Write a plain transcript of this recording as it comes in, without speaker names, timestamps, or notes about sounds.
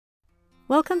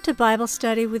Welcome to Bible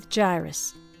Study with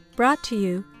Jairus, brought to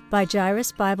you by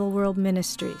Jairus Bible World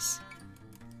Ministries.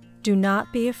 Do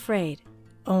not be afraid,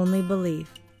 only believe.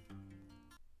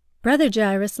 Brother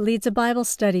Jairus leads a Bible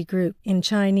study group in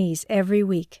Chinese every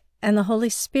week, and the Holy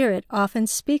Spirit often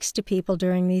speaks to people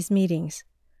during these meetings.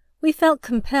 We felt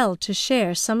compelled to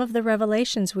share some of the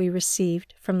revelations we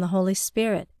received from the Holy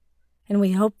Spirit, and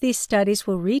we hope these studies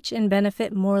will reach and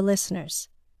benefit more listeners.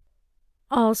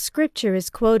 All scripture is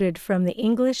quoted from the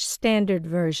English Standard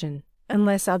Version,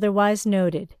 unless otherwise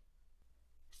noted.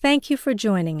 Thank you for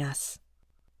joining us.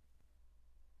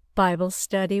 Bible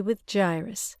Study with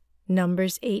Jairus,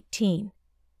 Numbers 18.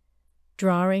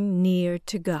 Drawing Near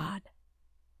to God.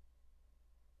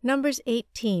 Numbers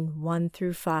 18, 1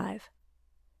 through 5.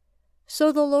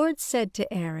 So the Lord said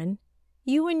to Aaron,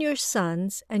 You and your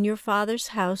sons and your father's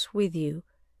house with you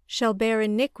shall bear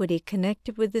iniquity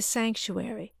connected with the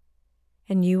sanctuary,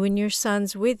 and you and your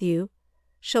sons with you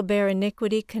shall bear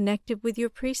iniquity connected with your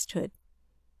priesthood.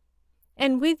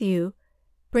 And with you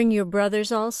bring your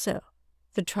brothers also,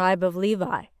 the tribe of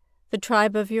Levi, the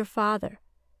tribe of your father,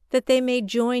 that they may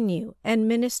join you and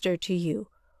minister to you,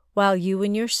 while you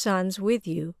and your sons with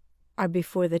you are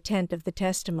before the tent of the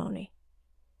testimony.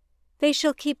 They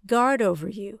shall keep guard over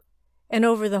you, and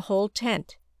over the whole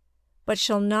tent, but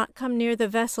shall not come near the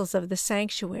vessels of the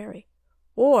sanctuary,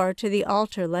 or to the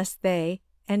altar, lest they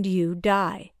and you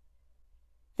die.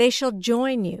 They shall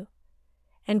join you,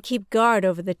 and keep guard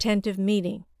over the tent of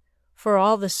meeting, for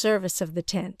all the service of the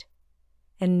tent,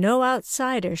 and no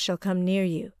outsider shall come near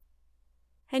you.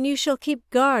 And you shall keep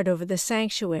guard over the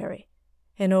sanctuary,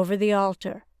 and over the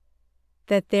altar,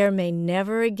 that there may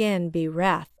never again be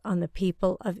wrath on the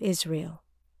people of Israel.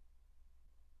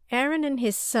 Aaron and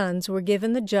his sons were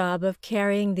given the job of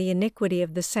carrying the iniquity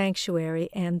of the sanctuary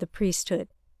and the priesthood.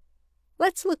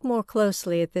 Let's look more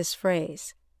closely at this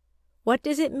phrase. What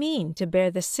does it mean to bear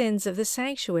the sins of the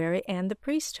sanctuary and the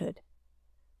priesthood?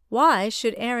 Why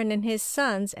should Aaron and his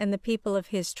sons and the people of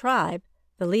his tribe,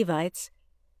 the Levites,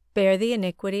 bear the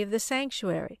iniquity of the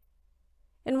sanctuary?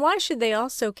 And why should they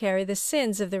also carry the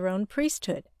sins of their own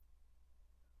priesthood?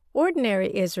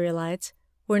 Ordinary Israelites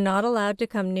were not allowed to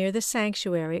come near the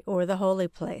sanctuary or the holy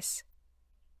place.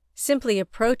 Simply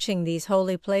approaching these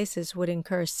holy places would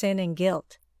incur sin and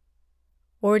guilt.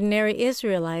 Ordinary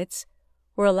Israelites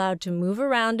were allowed to move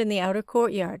around in the outer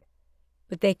courtyard,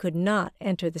 but they could not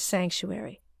enter the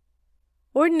sanctuary.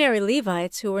 Ordinary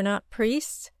Levites who were not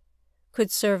priests could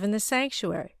serve in the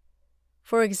sanctuary.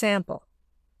 For example,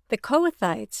 the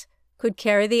Kohathites could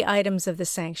carry the items of the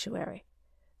sanctuary.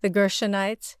 The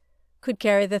Gershonites could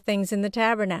carry the things in the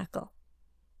tabernacle,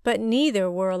 but neither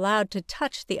were allowed to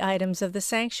touch the items of the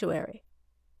sanctuary.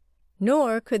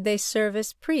 Nor could they serve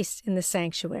as priests in the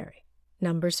sanctuary.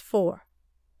 Numbers 4.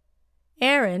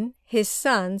 Aaron, his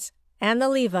sons, and the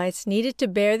Levites needed to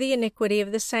bear the iniquity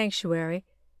of the sanctuary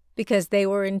because they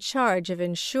were in charge of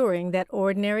ensuring that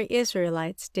ordinary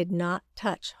Israelites did not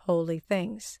touch holy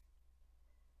things.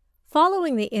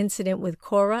 Following the incident with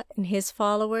Korah and his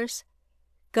followers,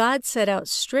 God set out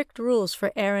strict rules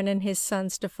for Aaron and his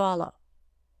sons to follow.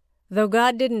 Though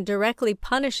God didn't directly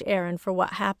punish Aaron for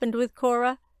what happened with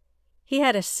Korah, he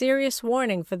had a serious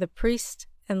warning for the priests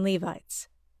and Levites.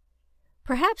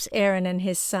 Perhaps Aaron and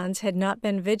his sons had not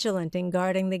been vigilant in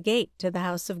guarding the gate to the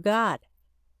house of God.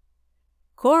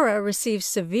 Korah received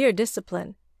severe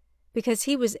discipline because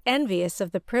he was envious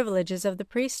of the privileges of the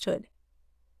priesthood.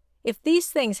 If these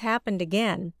things happened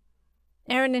again,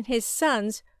 Aaron and his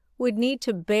sons would need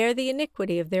to bear the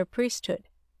iniquity of their priesthood.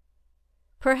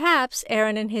 Perhaps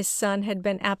Aaron and his son had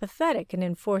been apathetic in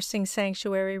enforcing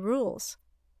sanctuary rules.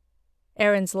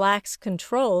 Aaron's lax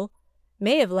control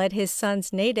may have led his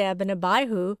sons Nadab and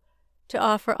Abihu to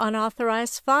offer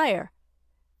unauthorized fire,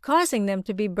 causing them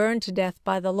to be burned to death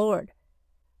by the Lord.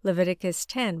 Leviticus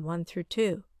 10, 1 through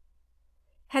 2.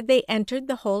 Had they entered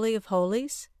the Holy of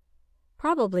Holies?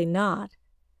 Probably not.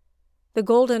 The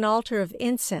golden altar of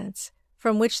incense,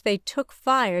 from which they took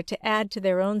fire to add to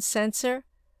their own censer,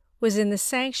 was in the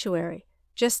sanctuary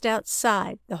just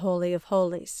outside the Holy of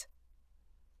Holies.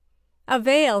 A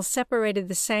veil separated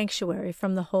the sanctuary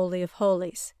from the Holy of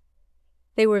Holies.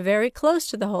 They were very close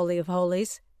to the Holy of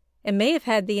Holies and may have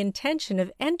had the intention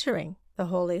of entering the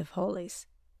Holy of Holies.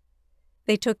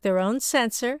 They took their own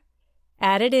censer,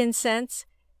 added incense,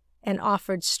 and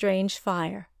offered strange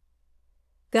fire.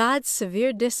 God's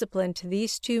severe discipline to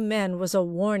these two men was a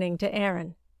warning to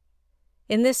Aaron.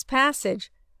 In this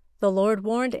passage, the Lord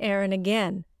warned Aaron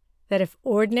again that if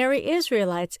ordinary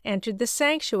Israelites entered the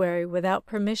sanctuary without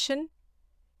permission,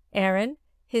 Aaron,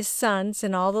 his sons,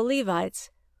 and all the Levites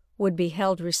would be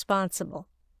held responsible.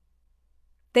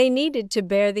 They needed to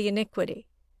bear the iniquity.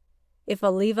 If a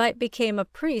Levite became a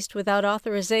priest without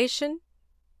authorization,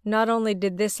 not only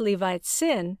did this Levite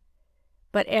sin,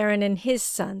 but Aaron and his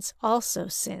sons also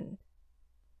sinned.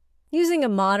 Using a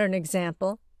modern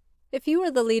example, if you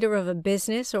are the leader of a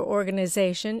business or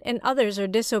organization and others are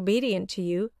disobedient to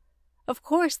you, of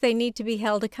course they need to be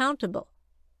held accountable.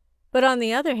 But on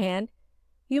the other hand,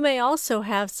 you may also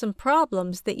have some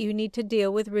problems that you need to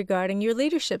deal with regarding your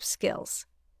leadership skills.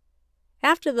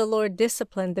 After the Lord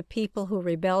disciplined the people who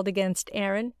rebelled against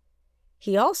Aaron,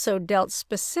 He also dealt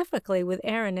specifically with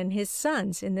Aaron and his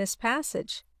sons in this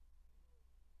passage.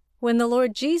 When the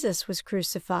Lord Jesus was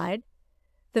crucified,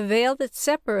 the veil that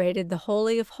separated the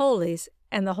Holy of Holies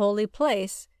and the holy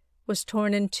place was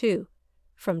torn in two,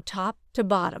 from top to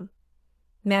bottom.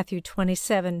 Matthew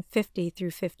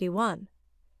 27:50-51.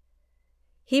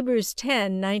 Hebrews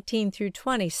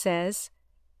 10:19-20 says,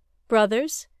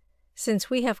 "Brothers,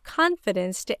 since we have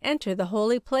confidence to enter the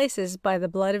holy places by the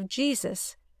blood of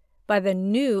Jesus, by the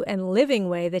new and living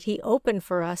way that He opened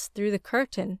for us through the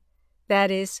curtain, that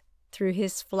is, through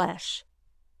His flesh."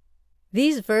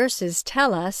 These verses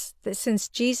tell us that since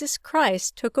Jesus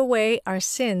Christ took away our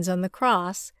sins on the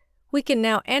cross, we can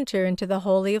now enter into the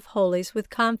Holy of Holies with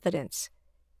confidence.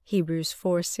 Hebrews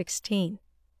 4:16.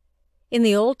 In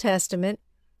the Old Testament,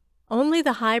 only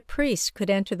the high priest could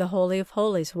enter the Holy of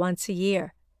Holies once a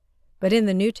year. But in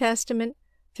the New Testament,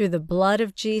 through the blood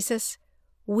of Jesus,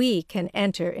 we can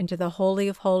enter into the Holy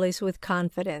of Holies with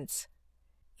confidence.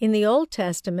 In the Old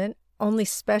Testament, only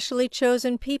specially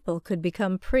chosen people could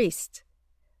become priests.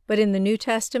 But in the New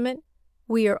Testament,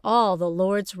 we are all the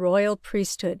Lord's royal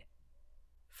priesthood.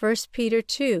 1 Peter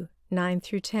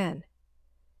 2:9-10.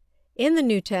 In the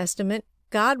New Testament,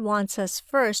 God wants us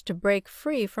first to break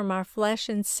free from our flesh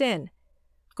and sin,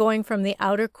 going from the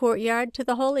outer courtyard to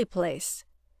the holy place.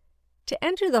 To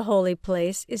enter the holy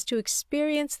place is to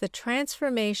experience the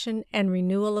transformation and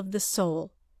renewal of the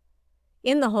soul.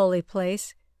 In the holy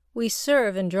place, we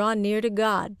serve and draw near to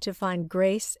God to find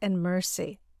grace and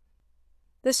mercy.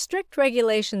 The strict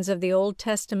regulations of the Old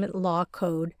Testament law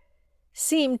code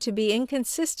seem to be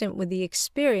inconsistent with the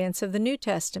experience of the New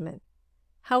Testament.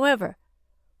 However,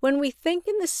 when we think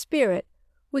in the Spirit,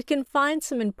 we can find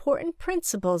some important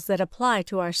principles that apply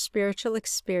to our spiritual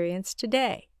experience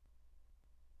today.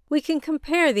 We can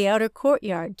compare the outer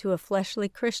courtyard to a fleshly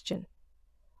Christian.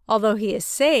 Although he is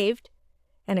saved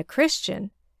and a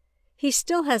Christian, he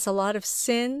still has a lot of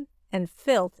sin and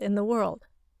filth in the world.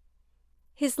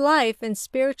 His life and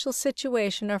spiritual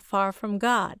situation are far from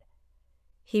God.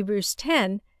 Hebrews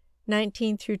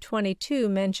 10:19-22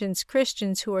 mentions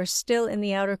Christians who are still in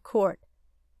the outer court,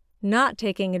 not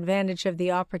taking advantage of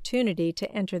the opportunity to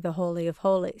enter the Holy of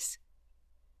Holies.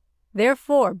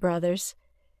 Therefore, brothers,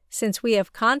 since we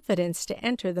have confidence to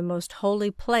enter the most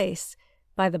holy place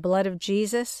by the blood of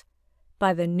Jesus,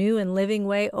 by the new and living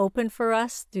way opened for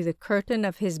us through the curtain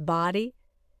of His body,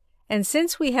 and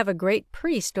since we have a great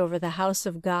priest over the house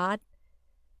of God,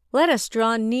 let us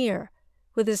draw near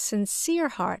with a sincere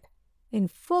heart, in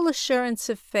full assurance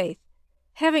of faith,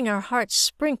 having our hearts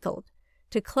sprinkled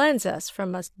to cleanse us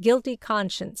from a guilty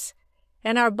conscience,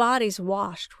 and our bodies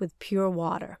washed with pure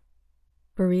water.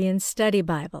 Berean Study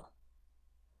Bible.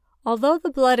 Although the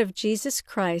blood of Jesus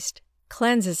Christ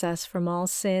cleanses us from all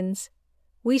sins,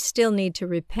 we still need to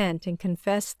repent and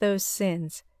confess those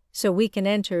sins so we can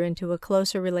enter into a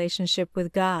closer relationship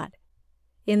with God.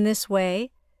 In this way,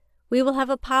 we will have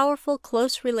a powerful,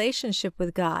 close relationship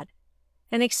with God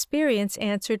and experience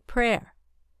answered prayer.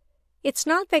 It's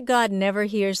not that God never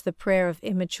hears the prayer of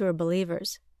immature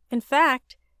believers. In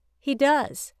fact, He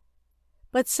does.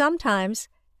 But sometimes,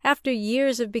 after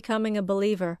years of becoming a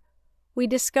believer, we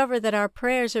discover that our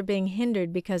prayers are being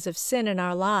hindered because of sin in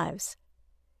our lives.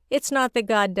 It's not that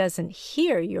God doesn't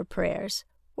hear your prayers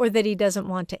or that He doesn't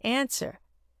want to answer.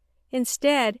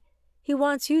 Instead, He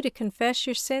wants you to confess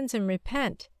your sins and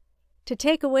repent, to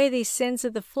take away these sins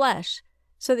of the flesh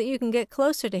so that you can get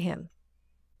closer to Him.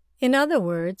 In other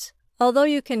words, although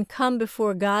you can come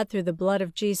before God through the blood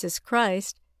of Jesus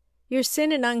Christ, your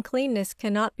sin and uncleanness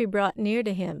cannot be brought near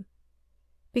to Him.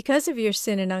 Because of your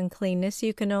sin and uncleanness,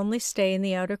 you can only stay in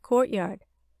the outer courtyard.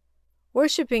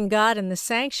 Worshipping God in the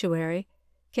sanctuary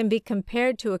can be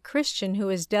compared to a Christian who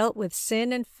has dealt with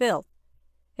sin and filth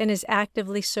and is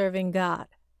actively serving God.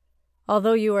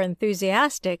 Although you are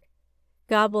enthusiastic,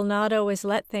 God will not always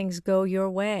let things go your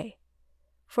way.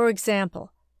 For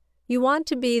example, you want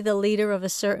to be the leader of a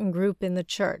certain group in the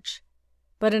church,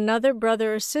 but another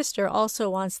brother or sister also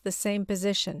wants the same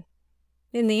position.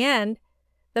 In the end,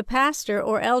 the pastor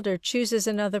or elder chooses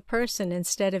another person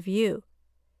instead of you,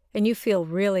 and you feel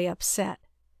really upset.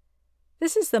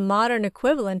 This is the modern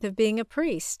equivalent of being a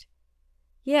priest.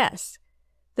 Yes,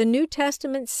 the New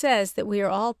Testament says that we are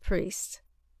all priests.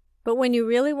 But when you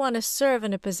really want to serve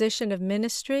in a position of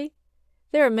ministry,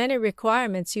 there are many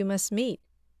requirements you must meet.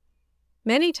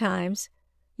 Many times,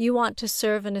 you want to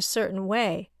serve in a certain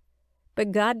way,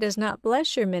 but God does not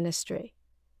bless your ministry.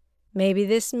 Maybe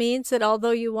this means that although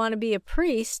you want to be a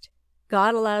priest,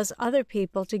 God allows other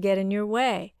people to get in your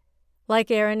way,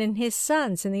 like Aaron and his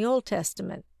sons in the Old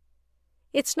Testament.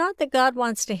 It's not that God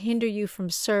wants to hinder you from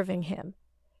serving Him.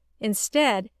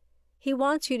 Instead, He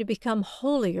wants you to become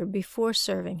holier before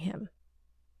serving Him.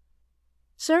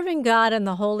 Serving God in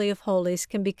the Holy of Holies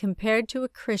can be compared to a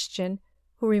Christian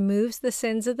who removes the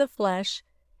sins of the flesh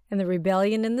and the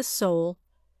rebellion in the soul,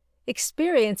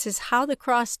 experiences how the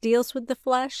cross deals with the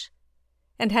flesh,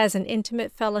 and has an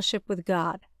intimate fellowship with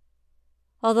God.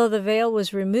 Although the veil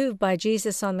was removed by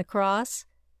Jesus on the cross,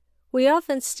 we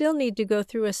often still need to go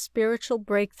through a spiritual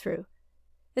breakthrough,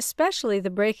 especially the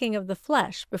breaking of the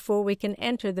flesh before we can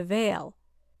enter the veil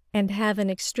and have an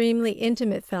extremely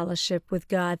intimate fellowship with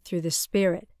God through the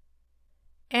Spirit.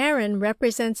 Aaron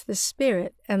represents the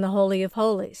Spirit and the Holy of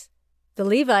Holies. The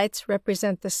Levites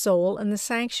represent the soul and the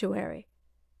sanctuary.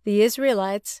 The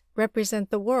Israelites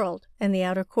represent the world and the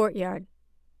outer courtyard.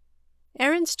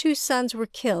 Aaron's 2 sons were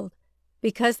killed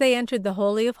because they entered the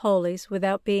Holy of Holies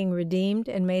without being redeemed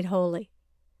and made holy.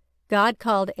 God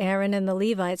called Aaron and the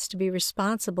Levites to be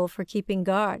responsible for keeping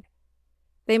guard.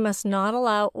 They must not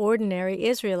allow ordinary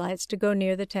Israelites to go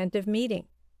near the tent of meeting.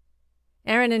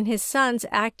 Aaron and his sons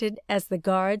acted as the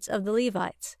guards of the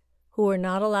Levites, who were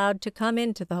not allowed to come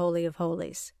into the Holy of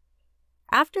Holies.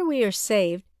 After we are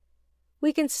saved,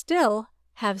 we can still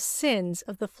have sins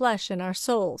of the flesh in our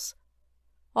souls.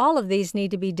 All of these need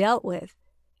to be dealt with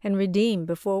and redeemed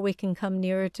before we can come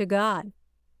nearer to God.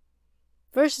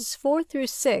 Verses 4 through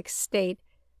 6 state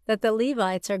that the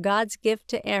Levites are God's gift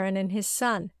to Aaron and his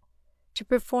son to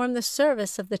perform the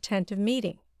service of the tent of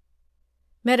meeting.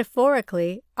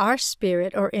 Metaphorically, our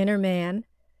spirit or inner man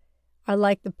are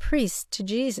like the priest to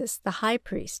Jesus, the high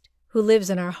priest, who lives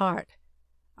in our heart.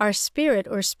 Our spirit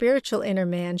or spiritual inner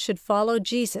man should follow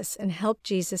Jesus and help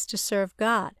Jesus to serve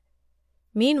God.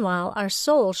 Meanwhile, our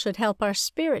soul should help our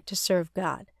spirit to serve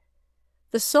God.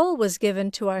 The soul was given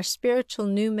to our spiritual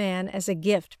new man as a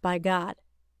gift by God.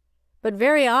 But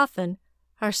very often,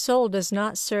 our soul does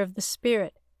not serve the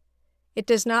spirit. It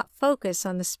does not focus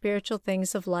on the spiritual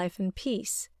things of life and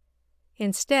peace.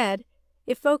 Instead,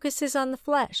 it focuses on the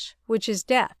flesh, which is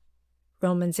death.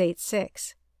 Romans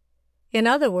 8:6. In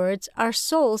other words, our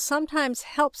soul sometimes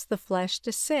helps the flesh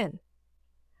to sin.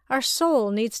 Our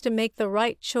soul needs to make the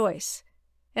right choice,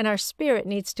 and our spirit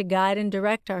needs to guide and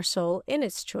direct our soul in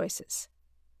its choices.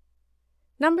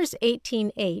 Numbers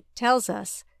 18:8 tells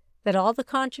us that all the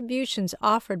contributions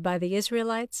offered by the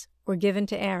Israelites were given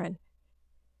to Aaron.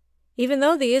 Even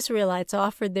though the Israelites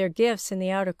offered their gifts in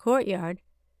the outer courtyard,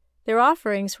 their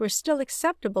offerings were still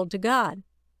acceptable to God.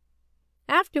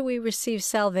 After we receive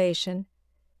salvation,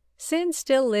 sin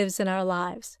still lives in our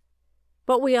lives,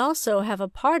 but we also have a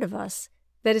part of us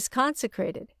that is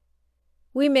consecrated.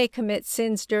 We may commit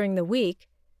sins during the week,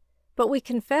 but we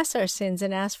confess our sins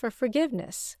and ask for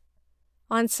forgiveness.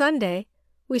 On Sunday,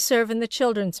 we serve in the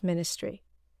children's ministry.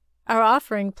 Our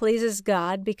offering pleases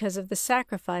God because of the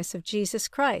sacrifice of Jesus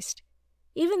Christ,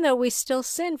 even though we still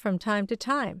sin from time to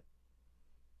time.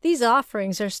 These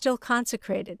offerings are still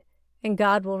consecrated, and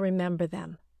God will remember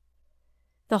them.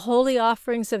 The holy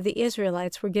offerings of the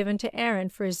Israelites were given to Aaron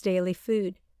for his daily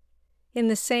food. In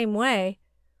the same way,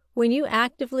 when you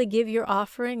actively give your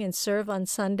offering and serve on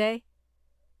Sunday,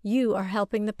 you are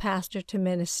helping the pastor to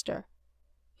minister.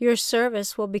 Your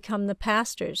service will become the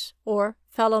pastor's or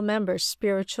fellow members'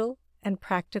 spiritual and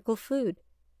practical food.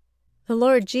 The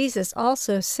Lord Jesus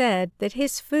also said that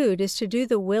His food is to do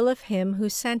the will of Him who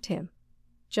sent Him.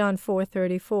 John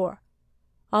 4:34.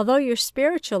 Although your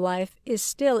spiritual life is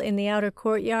still in the outer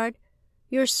courtyard,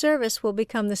 your service will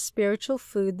become the spiritual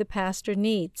food the pastor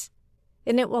needs,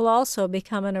 and it will also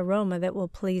become an aroma that will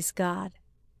please God.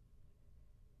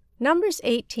 Numbers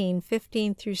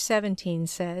 18:15 through 17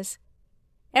 says,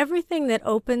 "Everything that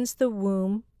opens the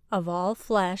womb of all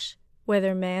flesh,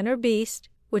 whether man or beast,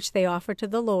 which they offer to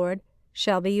the Lord,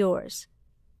 shall be yours.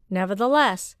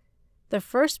 Nevertheless, the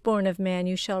firstborn of man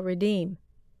you shall redeem,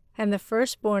 and the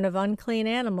firstborn of unclean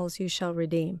animals you shall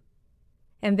redeem.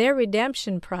 And their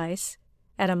redemption price,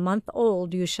 at a month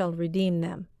old you shall redeem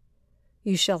them.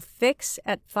 You shall fix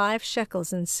at 5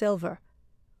 shekels in silver,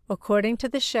 according to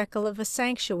the shekel of a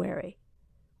sanctuary,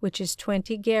 which is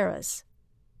 20 gerahs.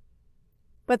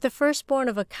 But the firstborn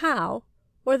of a cow,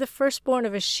 or the firstborn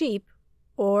of a sheep,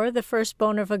 or the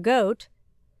firstborn of a goat,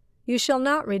 you shall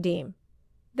not redeem.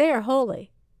 They are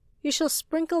holy. You shall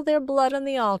sprinkle their blood on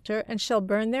the altar, and shall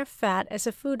burn their fat as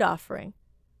a food offering,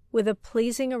 with a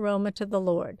pleasing aroma to the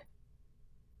Lord.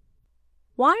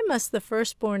 Why must the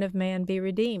firstborn of man be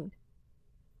redeemed?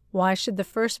 Why should the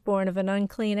firstborn of an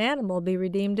unclean animal be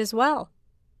redeemed as well?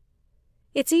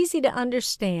 It's easy to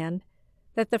understand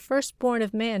that the firstborn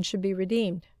of man should be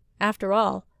redeemed. After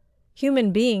all,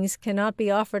 human beings cannot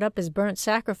be offered up as burnt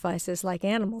sacrifices like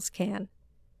animals can.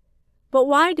 But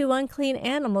why do unclean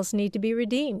animals need to be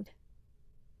redeemed?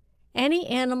 Any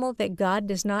animal that God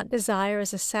does not desire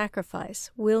as a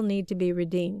sacrifice will need to be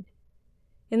redeemed.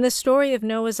 In the story of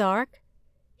Noah's Ark,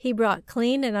 he brought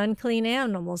clean and unclean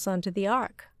animals onto the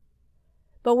ark.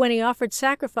 But when he offered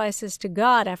sacrifices to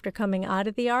God after coming out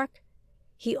of the ark,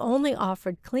 he only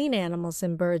offered clean animals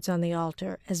and birds on the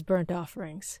altar as burnt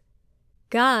offerings.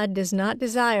 God does not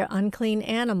desire unclean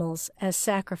animals as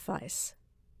sacrifice.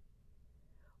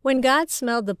 When God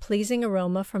smelled the pleasing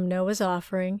aroma from Noah's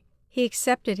offering, he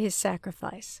accepted his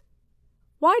sacrifice.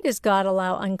 Why does God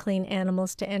allow unclean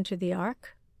animals to enter the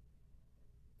ark?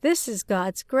 This is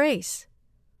God's grace.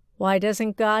 Why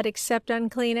doesn't God accept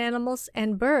unclean animals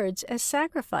and birds as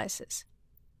sacrifices?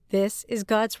 This is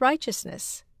God's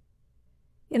righteousness.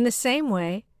 In the same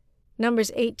way,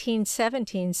 Numbers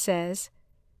 18:17 says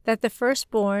that the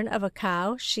firstborn of a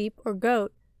cow, sheep, or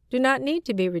goat do not need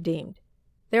to be redeemed.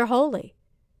 They're holy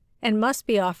and must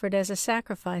be offered as a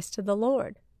sacrifice to the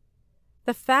Lord.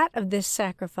 The fat of this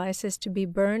sacrifice is to be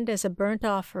burned as a burnt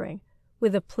offering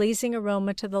with a pleasing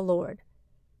aroma to the Lord.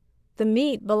 The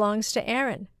meat belongs to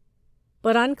Aaron,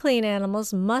 but unclean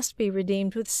animals must be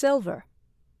redeemed with silver.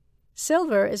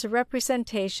 Silver is a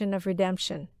representation of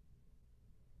redemption.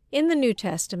 In the New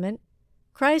Testament,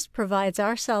 Christ provides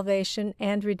our salvation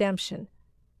and redemption.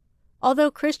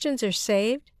 Although Christians are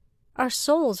saved, our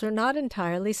souls are not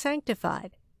entirely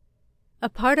sanctified. A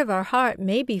part of our heart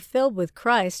may be filled with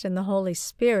Christ and the Holy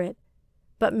Spirit,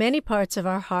 but many parts of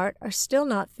our heart are still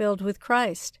not filled with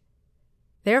Christ.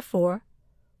 Therefore,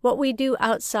 what we do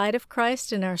outside of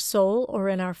Christ in our soul or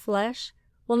in our flesh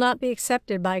will not be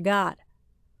accepted by God.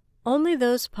 Only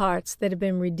those parts that have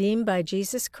been redeemed by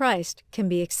Jesus Christ can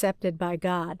be accepted by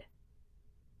God.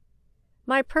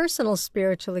 My personal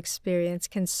spiritual experience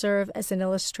can serve as an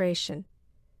illustration.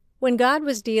 When God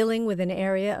was dealing with an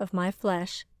area of my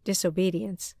flesh,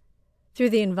 disobedience, through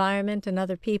the environment and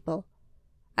other people,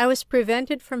 I was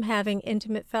prevented from having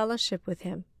intimate fellowship with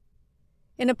Him.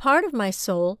 In a part of my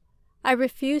soul, I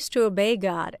refused to obey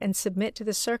God and submit to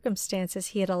the circumstances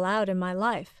He had allowed in my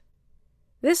life.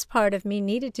 This part of me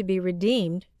needed to be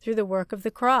redeemed through the work of the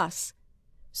cross,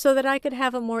 so that I could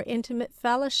have a more intimate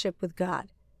fellowship with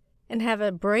God and have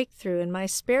a breakthrough in my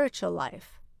spiritual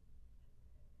life.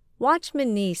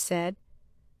 Watchman Nee said,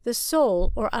 "The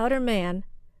soul, or outer man,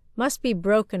 must be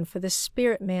broken for the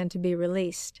spirit man to be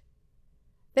released."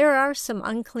 There are some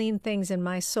unclean things in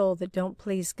my soul that don't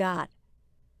please God.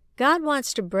 God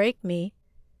wants to break me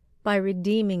by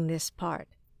redeeming this part.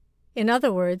 In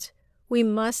other words, we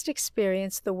must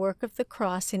experience the work of the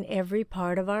cross in every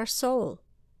part of our soul.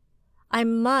 I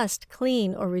must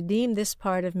clean or redeem this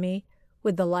part of me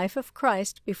with the life of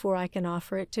Christ before I can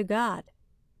offer it to God.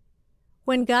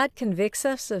 When God convicts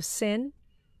us of sin,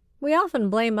 we often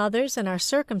blame others and our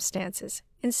circumstances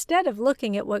instead of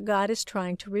looking at what God is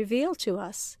trying to reveal to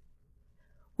us.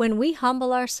 When we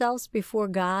humble ourselves before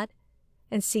God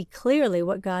and see clearly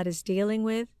what God is dealing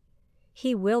with,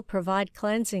 He will provide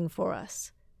cleansing for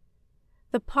us.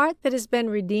 The part that has been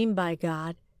redeemed by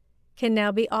God can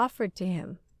now be offered to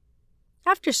Him.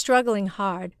 After struggling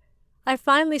hard, I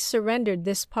finally surrendered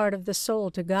this part of the soul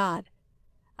to God.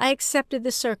 I accepted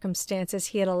the circumstances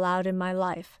He had allowed in my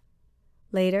life.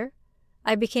 Later,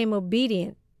 I became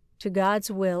obedient to God's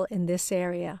will in this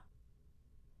area.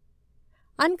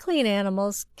 Unclean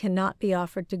animals cannot be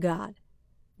offered to God,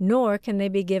 nor can they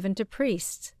be given to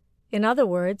priests. In other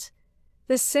words,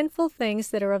 the sinful things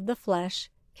that are of the flesh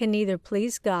can neither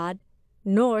please God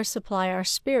nor supply our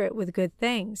spirit with good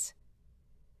things.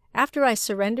 After I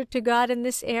surrendered to God in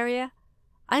this area,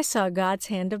 I saw God's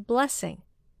hand of blessing.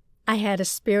 I had a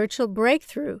spiritual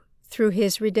breakthrough through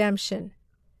His redemption.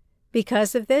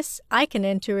 Because of this, I can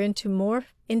enter into more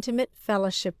intimate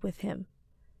fellowship with Him.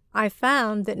 I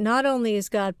found that not only is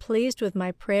God pleased with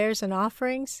my prayers and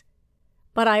offerings,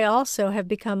 but I also have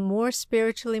become more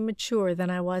spiritually mature than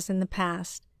I was in the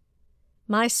past.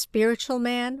 My spiritual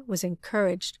man was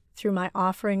encouraged through my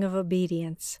offering of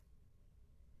obedience.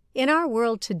 In our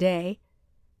world today,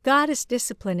 God is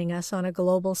disciplining us on a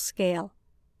global scale.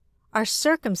 Our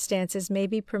circumstances may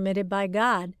be permitted by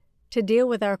God to deal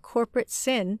with our corporate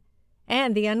sin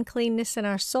and the uncleanness in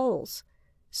our souls,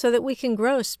 so that we can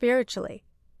grow spiritually.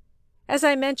 As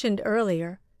I mentioned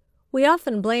earlier, we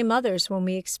often blame others when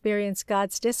we experience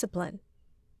God's discipline.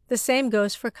 The same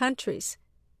goes for countries.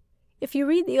 If you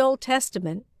read the Old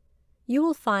Testament, you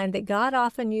will find that God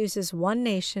often uses one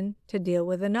nation to deal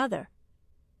with another.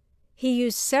 He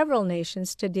used several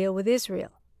nations to deal with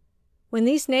Israel. When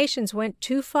these nations went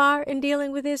too far in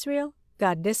dealing with Israel,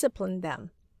 God disciplined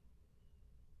them.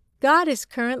 God is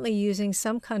currently using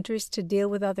some countries to deal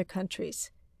with other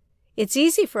countries. It's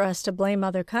easy for us to blame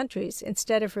other countries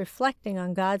instead of reflecting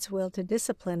on God's will to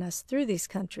discipline us through these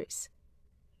countries.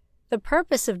 The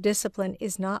purpose of discipline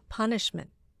is not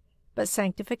punishment, but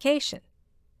sanctification.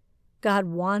 God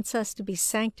wants us to be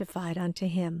sanctified unto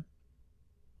Him.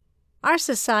 Our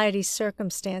society's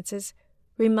circumstances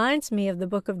reminds me of the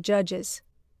book of Judges.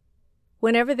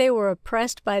 Whenever they were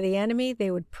oppressed by the enemy, they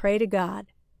would pray to God.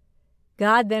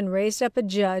 God then raised up a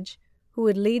judge who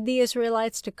would lead the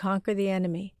Israelites to conquer the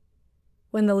enemy.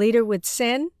 When the leader would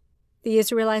sin, the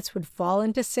Israelites would fall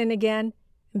into sin again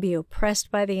and be oppressed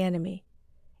by the enemy.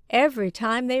 Every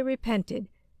time they repented,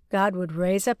 God would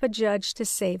raise up a judge to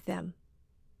save them.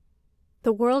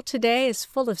 The world today is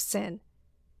full of sin,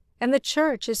 and the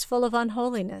church is full of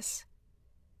unholiness.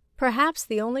 Perhaps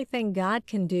the only thing God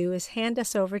can do is hand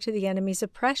us over to the enemy's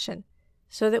oppression,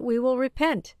 so that we will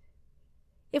repent.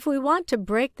 If we want to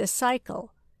break the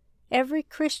cycle, every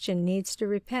Christian needs to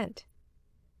repent.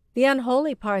 The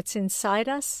unholy parts inside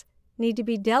us need to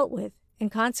be dealt with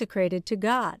and consecrated to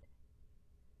God.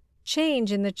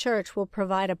 Change in the church will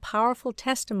provide a powerful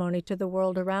testimony to the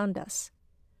world around us,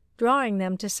 drawing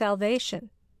them to salvation.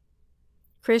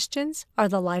 Christians are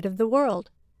the light of the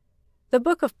world. The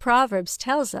book of Proverbs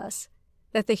tells us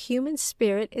that the human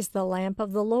spirit is the lamp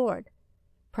of the Lord.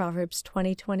 Proverbs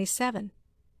 20:27.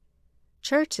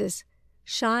 Churches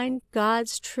shine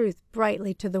God's truth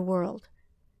brightly to the world,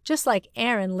 just like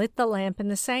Aaron lit the lamp in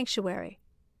the sanctuary.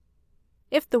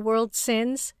 If the world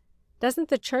sins, doesn't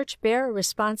the church bear a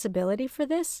responsibility for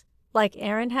this, like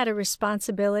Aaron had a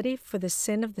responsibility for the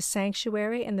sin of the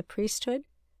sanctuary and the priesthood?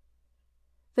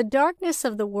 The darkness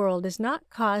of the world is not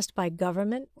caused by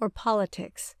government or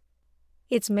politics.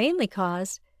 It's mainly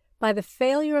caused by the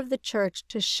failure of the church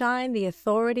to shine the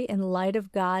authority and light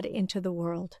of God into the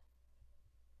world.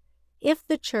 If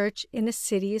the church in a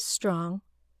city is strong,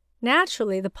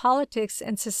 naturally the politics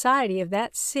and society of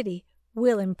that city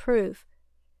will improve.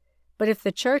 But if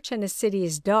the church in a city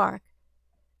is dark,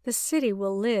 the city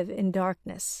will live in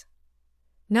darkness.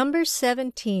 Numbers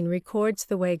 17 records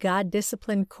the way God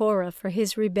disciplined Korah for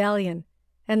his rebellion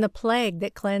and the plague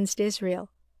that cleansed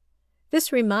Israel.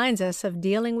 This reminds us of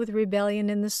dealing with rebellion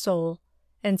in the soul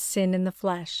and sin in the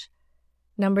flesh.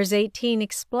 Numbers 18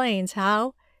 explains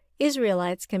how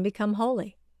Israelites can become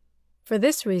holy. For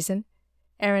this reason,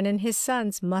 Aaron and his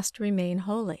sons must remain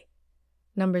holy.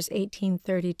 Numbers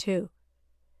 18:32.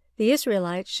 The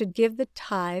Israelites should give the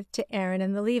tithe to Aaron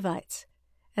and the Levites,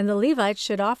 and the Levites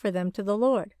should offer them to the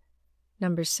Lord.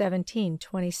 Numbers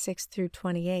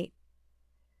 17:26-28.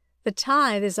 The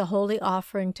tithe is a holy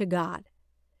offering to God.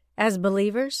 As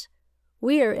believers,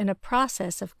 we are in a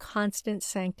process of constant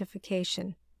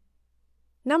sanctification.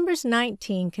 Numbers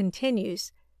 19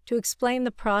 continues to explain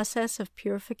the process of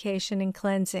purification and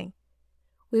cleansing.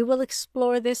 We will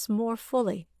explore this more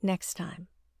fully next time.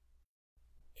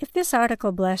 If this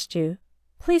article blessed you,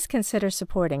 please consider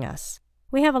supporting us.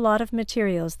 We have a lot of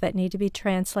materials that need to be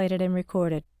translated and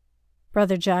recorded.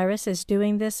 Brother Jairus is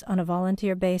doing this on a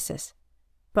volunteer basis,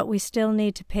 but we still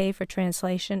need to pay for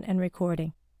translation and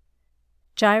recording.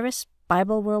 Jairus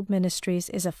Bible World Ministries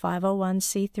is a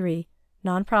 501c3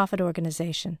 nonprofit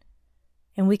organization,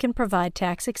 and we can provide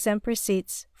tax-exempt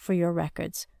receipts for your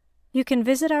records. You can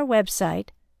visit our website,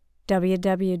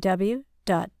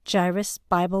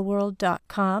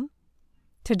 www.jairusbibleworld.com,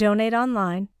 to donate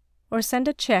online or send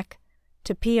a check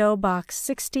to P.O. Box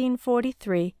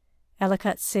 1643,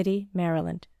 Ellicott City,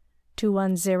 Maryland,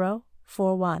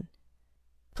 21041.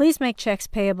 Please make checks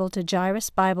payable to Jairus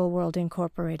Bible World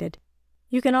Incorporated.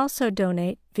 You can also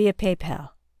donate via PayPal.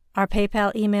 Our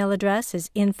PayPal email address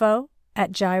is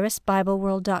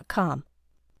info@jairusbibleworld.com.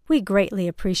 We greatly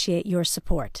appreciate your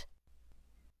support.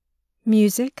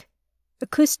 Music,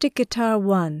 Acoustic Guitar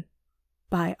 1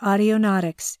 by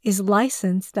Audionautics is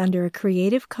licensed under a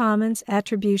Creative Commons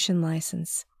Attribution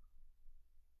License.